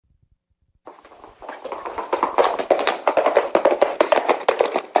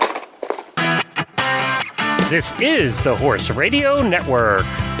This is the Horse Radio Network.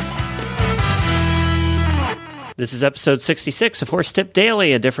 This is episode 66 of Horse Tip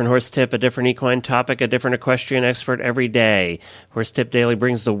Daily, a different horse tip, a different equine topic, a different equestrian expert every day. Horse Tip Daily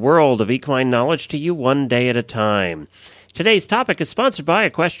brings the world of equine knowledge to you one day at a time. Today's topic is sponsored by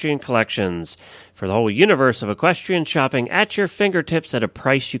Equestrian Collections. For the whole universe of equestrian shopping at your fingertips at a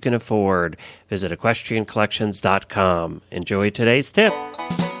price you can afford, visit equestriancollections.com. Enjoy today's tip.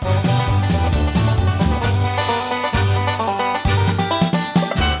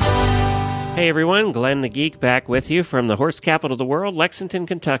 Hey everyone, Glenn the Geek back with you from the horse capital of the world, Lexington,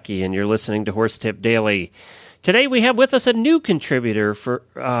 Kentucky, and you're listening to Horse Tip Daily. Today we have with us a new contributor for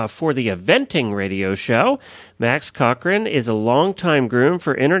the eventing radio show. Max Corcoran is a longtime groom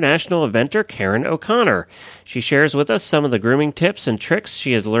for international eventer Karen O'Connor. She shares with us some of the grooming tips and tricks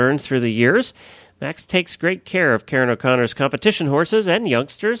she has learned through the years. Max takes great care of Karen O'Connor's competition horses and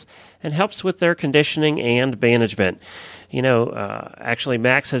youngsters and helps with their conditioning and management. You know, actually,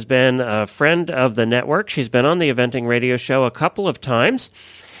 Max has been a friend of the network. She's been on the eventing radio show a couple of times.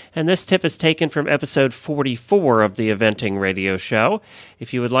 And this tip is taken from episode 44 of the eventing radio show.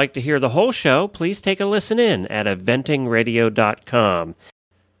 If you would like to hear the whole show, please take a listen in at eventingradio.com.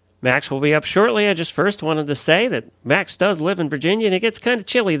 Max will be up shortly. I just first wanted to say that Max does live in Virginia, and it gets kind of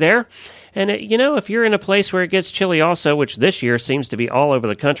chilly there. And, if you're in a place where it gets chilly also, which this year seems to be all over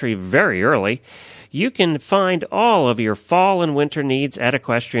the country very early, you can find all of your fall and winter needs at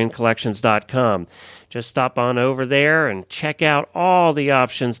equestriancollections.com. Just stop on over there and check out all the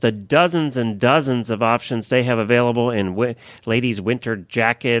options, the dozens and dozens of options they have available in ladies' winter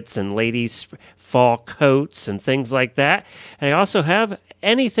jackets and ladies' fall coats and things like that. And they also have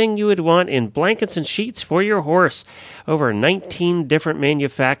anything you would want in blankets and sheets for your horse. Over 19 different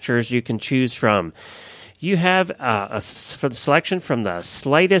manufacturers you can choose from. You have a selection from the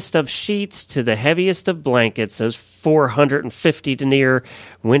slightest of sheets to the heaviest of blankets, those 450 denier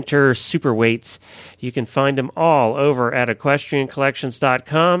winter super weights. You can find them all over at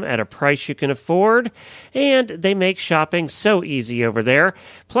equestriancollections.com at a price you can afford, and they make shopping so easy over there.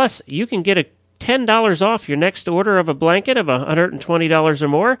 Plus, you can get a $10 off your next order of a blanket of $120 or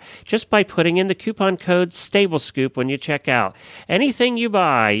more just by putting in the coupon code STABLESCOOP when you check out. Anything you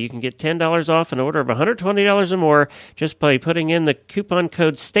buy, you can get $10 off an order of $120 or more just by putting in the coupon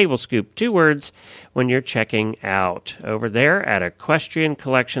code STABLESCOOP, 2 words, when you're checking out over there at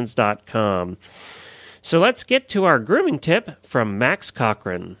equestriancollections.com. So let's get to our grooming tip from Max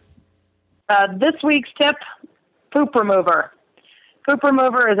Corcoran. This week's tip, poop remover. Poop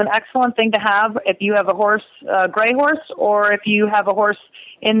remover is an excellent thing to have if you have a horse, a gray horse, or if you have a horse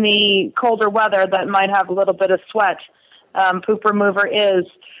in the colder weather that might have a little bit of sweat. Poop remover is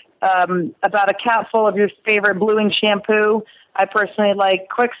about a capful of your favorite bluing shampoo. I personally like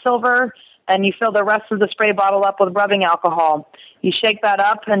Quicksilver, and you fill the rest of the spray bottle up with rubbing alcohol. You shake that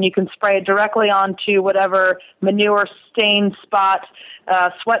up, and you can spray it directly onto whatever manure, stain, spot,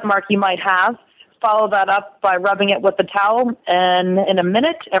 sweat mark you might have. Follow that up by rubbing it with the towel, and in a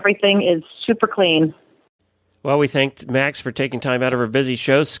minute, everything is super clean. Well, we thanked Max for taking time out of her busy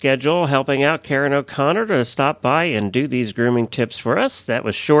show schedule, helping out Karen O'Connor to stop by and do these grooming tips for us. That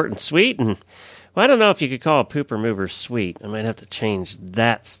was short and sweet, and well, I don't know if you could call a poop remover sweet. I might have to change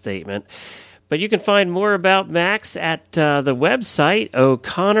that statement. But you can find more about Max at the website,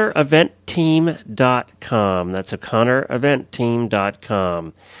 o'connoreventteam.com. That's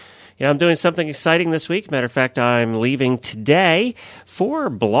o'connoreventteam.com. Yeah, I'm doing something exciting this week. Matter of fact, I'm leaving today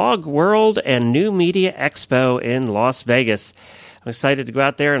for Blog World and New Media Expo in Las Vegas. I'm excited to go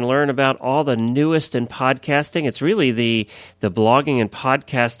out there and learn about all the newest in podcasting. It's really the blogging and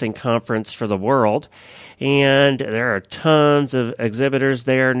podcasting conference for the world. And there are tons of exhibitors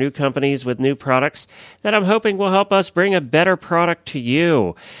there, new companies with new products that I'm hoping will help us bring a better product to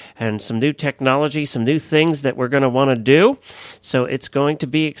you. And some new technology, some new things that we're going to want to do. So it's going to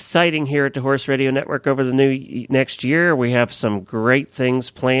be exciting here at the Horse Radio Network over the next year. We have some great things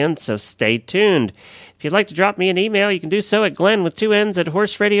planned, so stay tuned. If you'd like to drop me an email, you can do so at Glenn with 2 N's at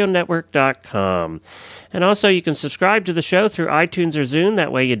horseradionetwork.com. And also, you can subscribe to the show through iTunes or Zune.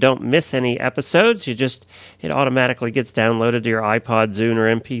 That way you don't miss any episodes. It automatically gets downloaded to your iPod, Zune,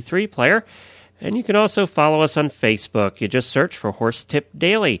 or MP3 player. And you can also follow us on Facebook. You just search for Horse Tip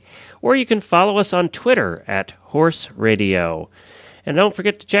Daily. Or you can follow us on Twitter at Horse Radio. And don't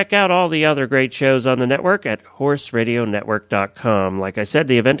forget to check out all the other great shows on the network at horseradionetwork.com. Like I said,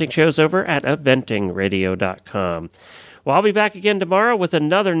 the eventing show's over at eventingradio.com. Well, I'll be back again tomorrow with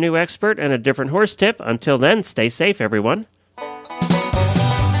another new expert and a different horse tip. Until then, stay safe, everyone.